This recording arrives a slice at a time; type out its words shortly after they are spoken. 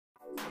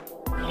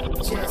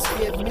Just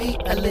give me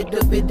a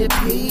little bit of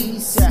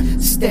peace,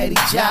 steady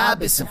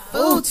job and some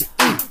food to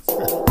eat.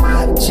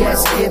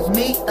 Just give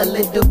me a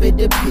little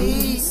bit of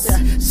peace,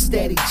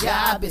 steady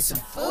job and some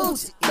food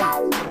to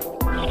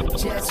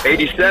eat.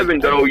 87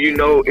 though, you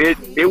know,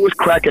 it was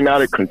cracking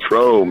out of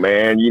control,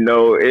 man. You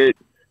know,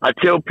 I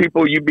tell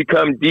people you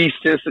become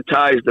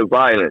desensitized to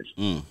violence.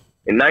 In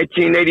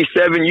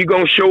 1987, you're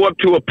going to show up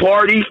to a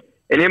party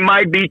and it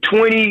might be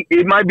 20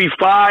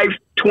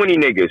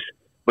 niggas.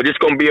 But it's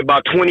going to be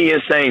about 20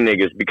 insane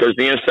niggas because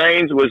the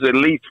insanes was at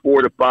least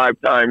 4 to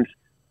 5 times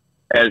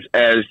as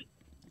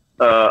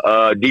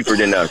deeper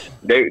than us.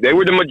 They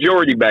were the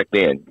majority back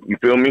then. You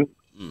feel me?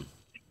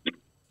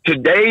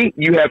 Today,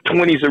 you have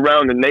 20s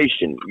around the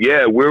nation.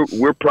 Yeah,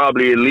 we're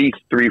probably at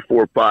least 3,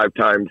 4, 5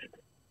 times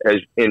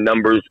as in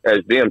numbers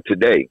as them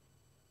today.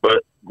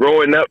 But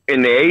growing up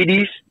in the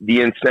 80s,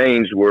 the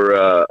insanes were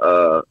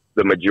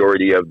the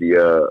majority of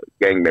the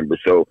gang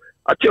members. So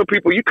I tell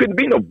people you couldn't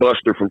be no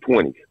buster from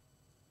 20s.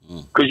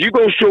 Because you're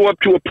going to show up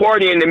to a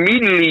party and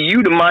immediately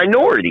you the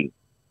minority.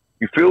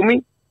 You feel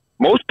me?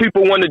 Most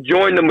people want to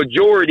join the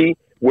majority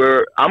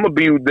where I'm going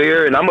to be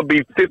there and I'm going to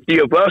be 50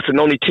 of us and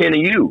only 10 of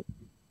you.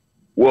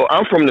 Well,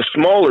 I'm from the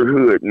smaller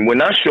hood. And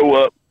when I show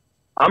up,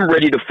 I'm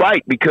ready to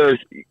fight because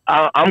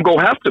I'm going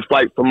to have to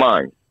fight for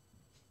mine.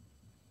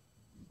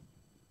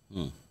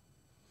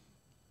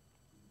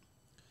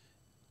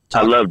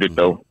 I loved it,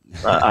 though.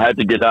 I had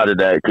to get out of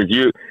that because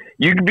you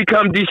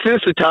become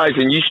desensitized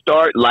and you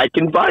start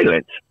liking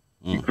violence.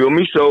 You feel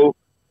me? So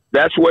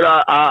that's what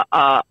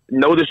I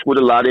noticed with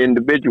a lot of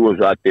individuals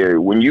out there.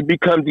 When you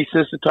become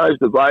desensitized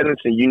to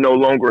violence and you no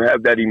longer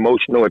have that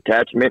emotional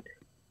attachment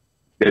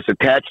that's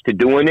attached to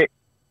doing it,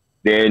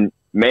 then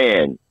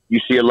man,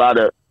 you see a lot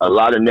of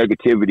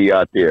negativity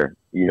out there,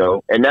 you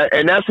know. And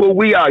that's what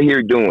we out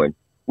here doing.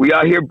 We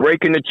out here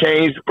breaking the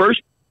chains.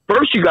 First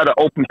you got to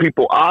open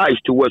people's eyes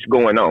to what's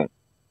going on.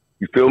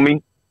 You feel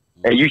me?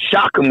 And you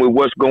shock them with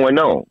what's going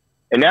on.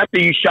 And after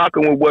you shock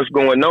them with what's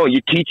going on,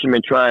 you teach them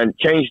and try and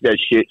change that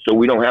shit so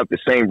we don't have the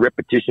same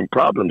repetition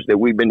problems that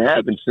we've been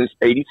having since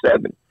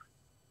 87.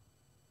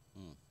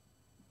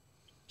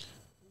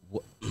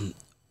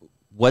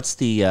 What's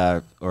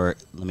the, or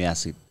let me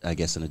ask you, I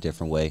guess, in a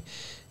different way.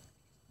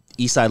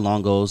 Eastside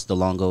Longos, the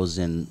Longos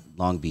in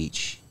Long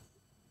Beach,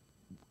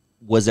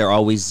 was there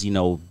always, you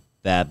know,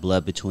 bad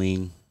blood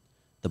between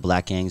the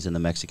black gangs and the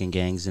Mexican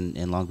gangs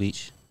in Long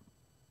Beach?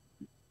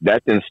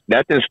 That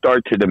didn't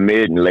start to the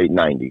mid and late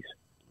 90s.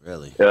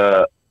 Really?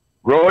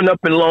 Growing up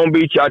in Long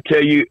Beach, I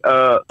tell you,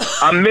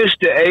 I missed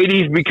the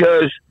 80s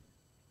because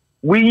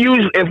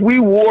if we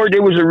war,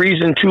 there was a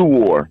reason to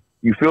war.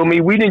 You feel me?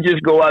 We didn't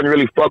just go out and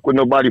really fuck with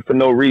nobody for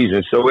no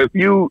reason. So if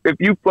you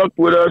fucked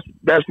with us,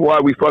 that's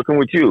why we fucking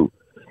with you.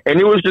 And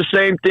it was the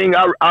same thing.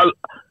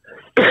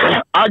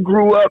 I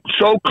grew up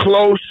so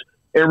close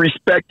and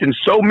respecting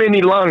so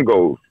many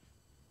Longos.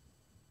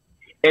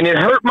 And it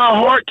hurt my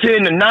heart to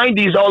in the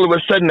 90s, all of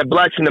a sudden, the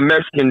blacks and the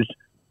Mexicans,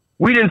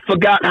 we didn't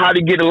forgot how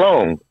to get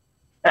along.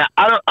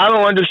 I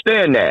don't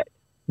understand that.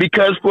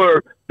 Because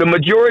for the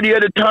majority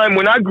of the time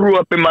when I grew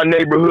up in my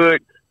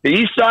neighborhood, the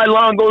East Side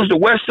Longos, the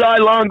West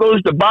Side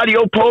Longos, the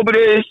Barrio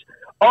Pobres,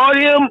 all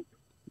them,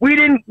 we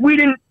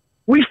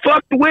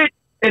fucked with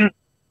and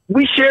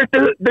we shared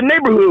the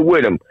neighborhood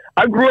with them.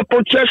 I grew up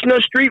on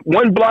Chestnut Street.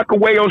 1 block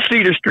away on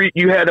Cedar Street,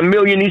 you had 1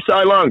 million East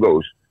Side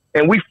Longos.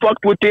 And we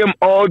fucked with them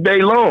all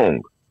day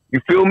long.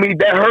 You feel me?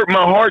 That hurt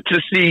my heart to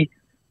see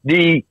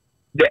the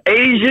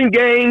Asian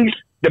gangs,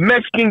 the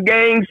Mexican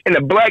gangs, and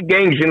the black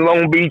gangs in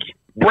Long Beach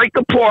break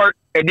apart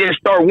and then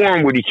start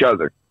warring with each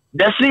other.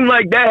 That seemed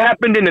like that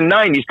happened in the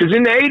 90s, because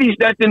in the 80s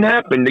that didn't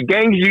happen. The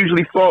gangs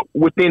usually fought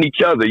within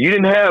each other. You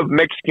didn't have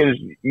Mexicans,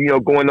 you know,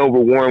 going over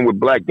warring with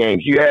black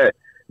gangs. You had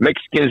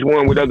Mexicans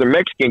warring with other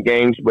Mexican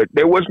gangs, but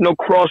there was no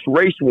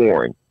cross-race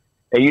warring.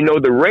 And, you know,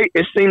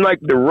 it seemed like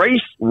the race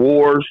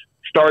wars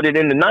started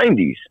in the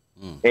 90s.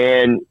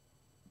 And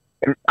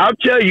I'll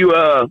tell you,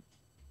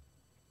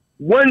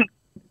 one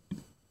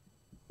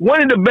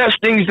of the best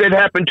things that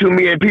happened to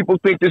me, and people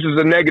think this is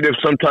a negative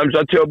sometimes,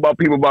 I tell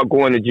people about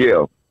going to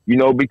jail, you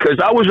know, because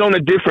I was on a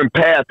different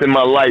path in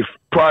my life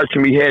prior to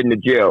me heading to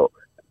jail.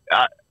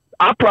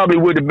 I probably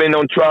would have been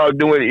on trial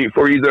doing it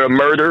for either a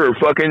murder or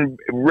fucking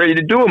ready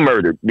to do a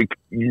murder,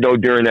 you know,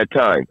 during that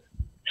time.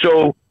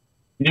 So,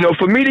 you know,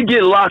 for me to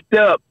get locked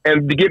up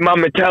and to get my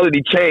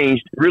mentality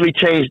changed really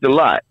changed a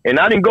lot. And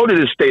I didn't go to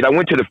the state. I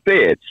went to the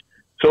feds.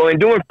 So in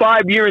doing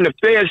 5 years in the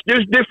feds,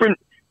 there's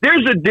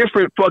a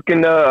different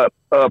fucking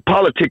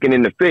politicking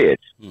in the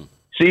feds.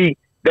 See,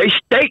 they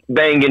state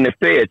bang in the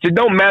feds. It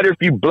don't matter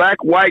if you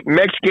black, white,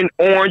 Mexican,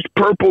 orange,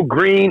 purple,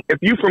 green.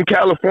 If you from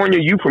California,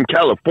 you from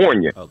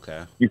California.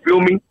 Okay. You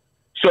feel me?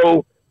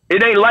 So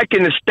it ain't like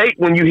in the state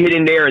when you hit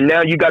in there and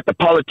now you got the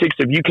politics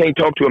of you can't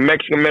talk to a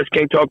Mexican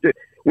can't talk to.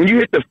 When you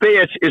hit the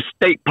feds, it's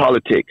state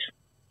politics.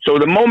 So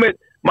the moment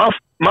my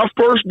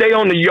first day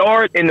on the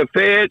yard in the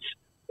feds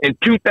in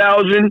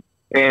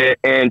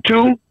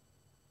 2002,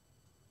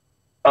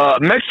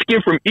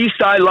 Mexican from East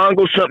Side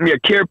Longo sent me a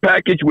care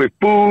package with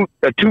food,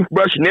 a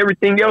toothbrush, and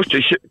everything else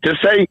to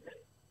say,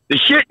 The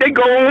shit they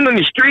go on in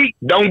the street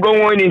don't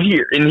go on in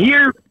here. In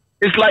here,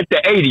 it's like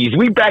the 80s.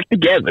 We back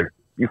together.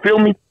 You feel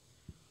me?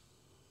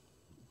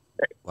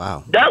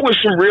 Wow. That was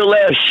some real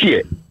ass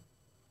shit.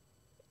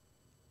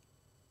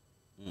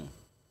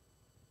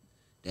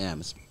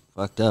 Damn, it's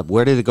fucked up.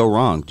 Where did it go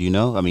wrong? Do you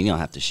know? I mean, you don't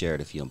have to share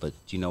it if you don't, but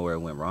do you know where it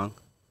went wrong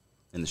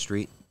in the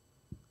street?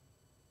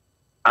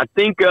 I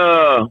think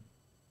it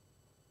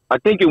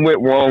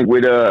went wrong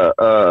with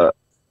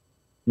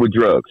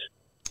drugs.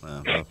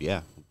 Oh,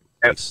 yeah.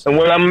 And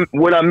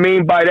what I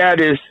mean by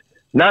that is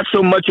not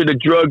so much of the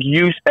drug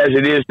use as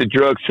it is the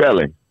drug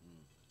selling.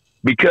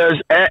 Because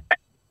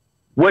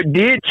what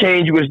did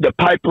change was the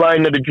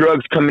pipeline of the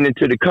drugs coming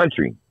into the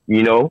country.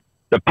 You know,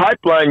 the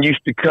pipeline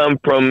used to come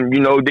from, you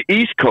know, the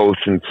East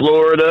Coast and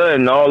Florida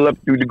and all up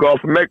through the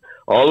Gulf of Mexico.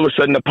 All of a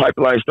sudden, the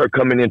pipelines start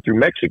coming in through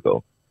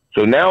Mexico.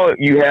 So now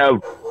you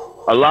have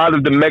a lot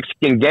of the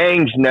Mexican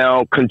gangs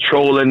now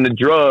controlling the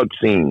drug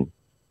scene.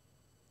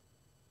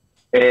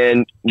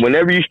 And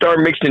whenever you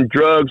start mixing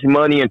drugs,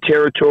 money, and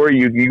territory,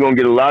 you're going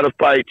to get a lot of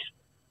fights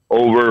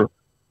over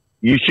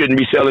you shouldn't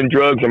be selling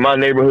drugs in my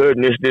neighborhood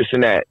and this,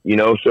 and that, you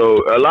know.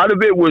 So a lot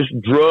of it was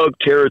drug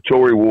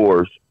territory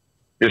wars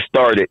that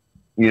started,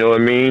 you know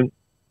what I mean?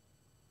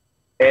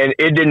 And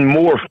it then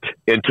morphed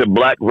into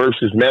black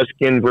versus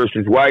Mexican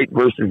versus white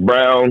versus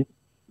brown,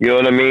 you know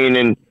what I mean?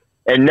 And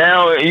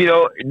now, you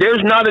know,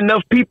 there's not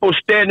enough people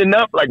standing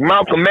up like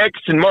Malcolm X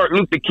and Martin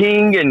Luther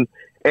King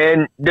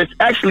and that's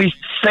actually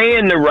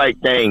saying the right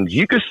things.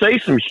 You could say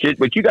some shit,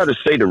 but you got to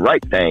say the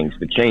right things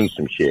to change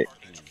some shit.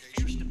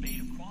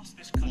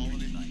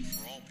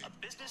 A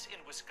business in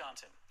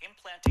Wisconsin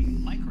implanting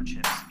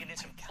microchips in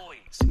its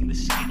employees in the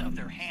skin of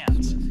their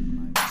hands.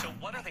 So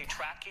what are they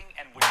tracking,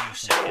 and would you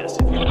say yes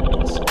if you're going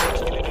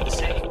to do the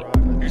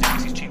same? Here's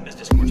ABC's chief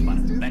business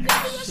correspondent, Ben.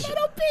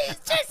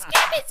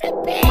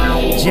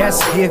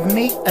 Just give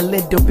me a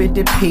little bit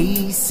of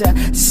peace,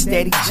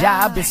 steady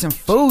job and some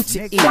food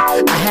to eat.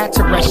 I had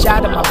to rush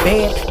out of my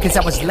bed cause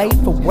I was late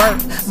for work.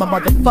 My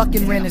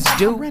motherfucking rent is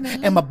due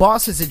and my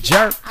boss is a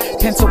jerk.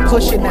 Pencil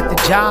pushing at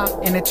the job,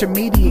 an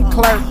intermediate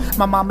clerk.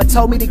 My mama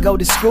told me to go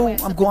to school,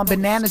 I'm going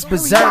bananas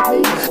berserk.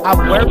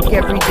 I work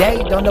every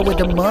day, don't know where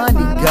the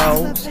money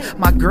goes.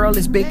 My girl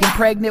is big and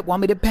pregnant,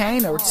 want me to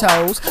paint her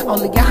toes.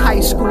 Only a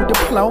high school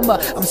diploma,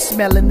 I'm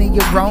smelling the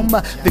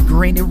aroma. The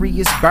greenery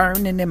is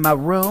burning in my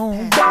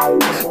room.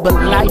 But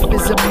life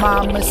is a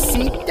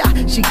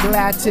mamacita, she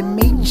glad to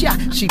meet ya,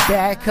 she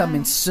bad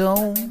coming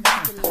soon.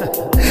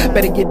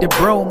 Better get the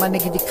broom, my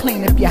nigga, you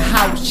clean up your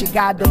house. You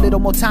got a little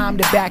more time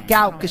to back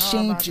out, cause she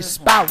ain't your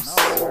spouse.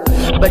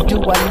 But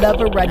do I love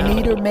her, I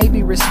need her,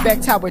 maybe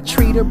respect how I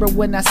treat her. But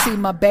when I see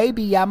my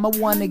baby, I'ma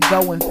wanna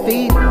go and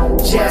feed her.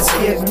 Just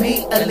give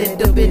me a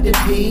little bit of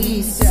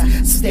peace,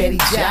 steady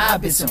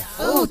job and some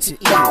food to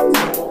eat.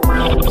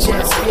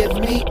 Just give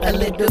me a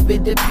little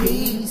bit of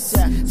peace,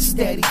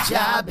 steady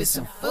job and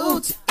some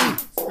food to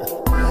eat.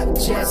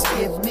 Just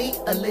give me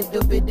a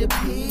little bit of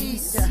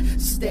peace,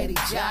 steady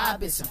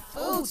job and some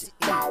food to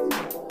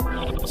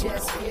eat.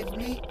 Just give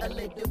me a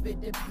little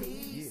bit of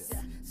peace.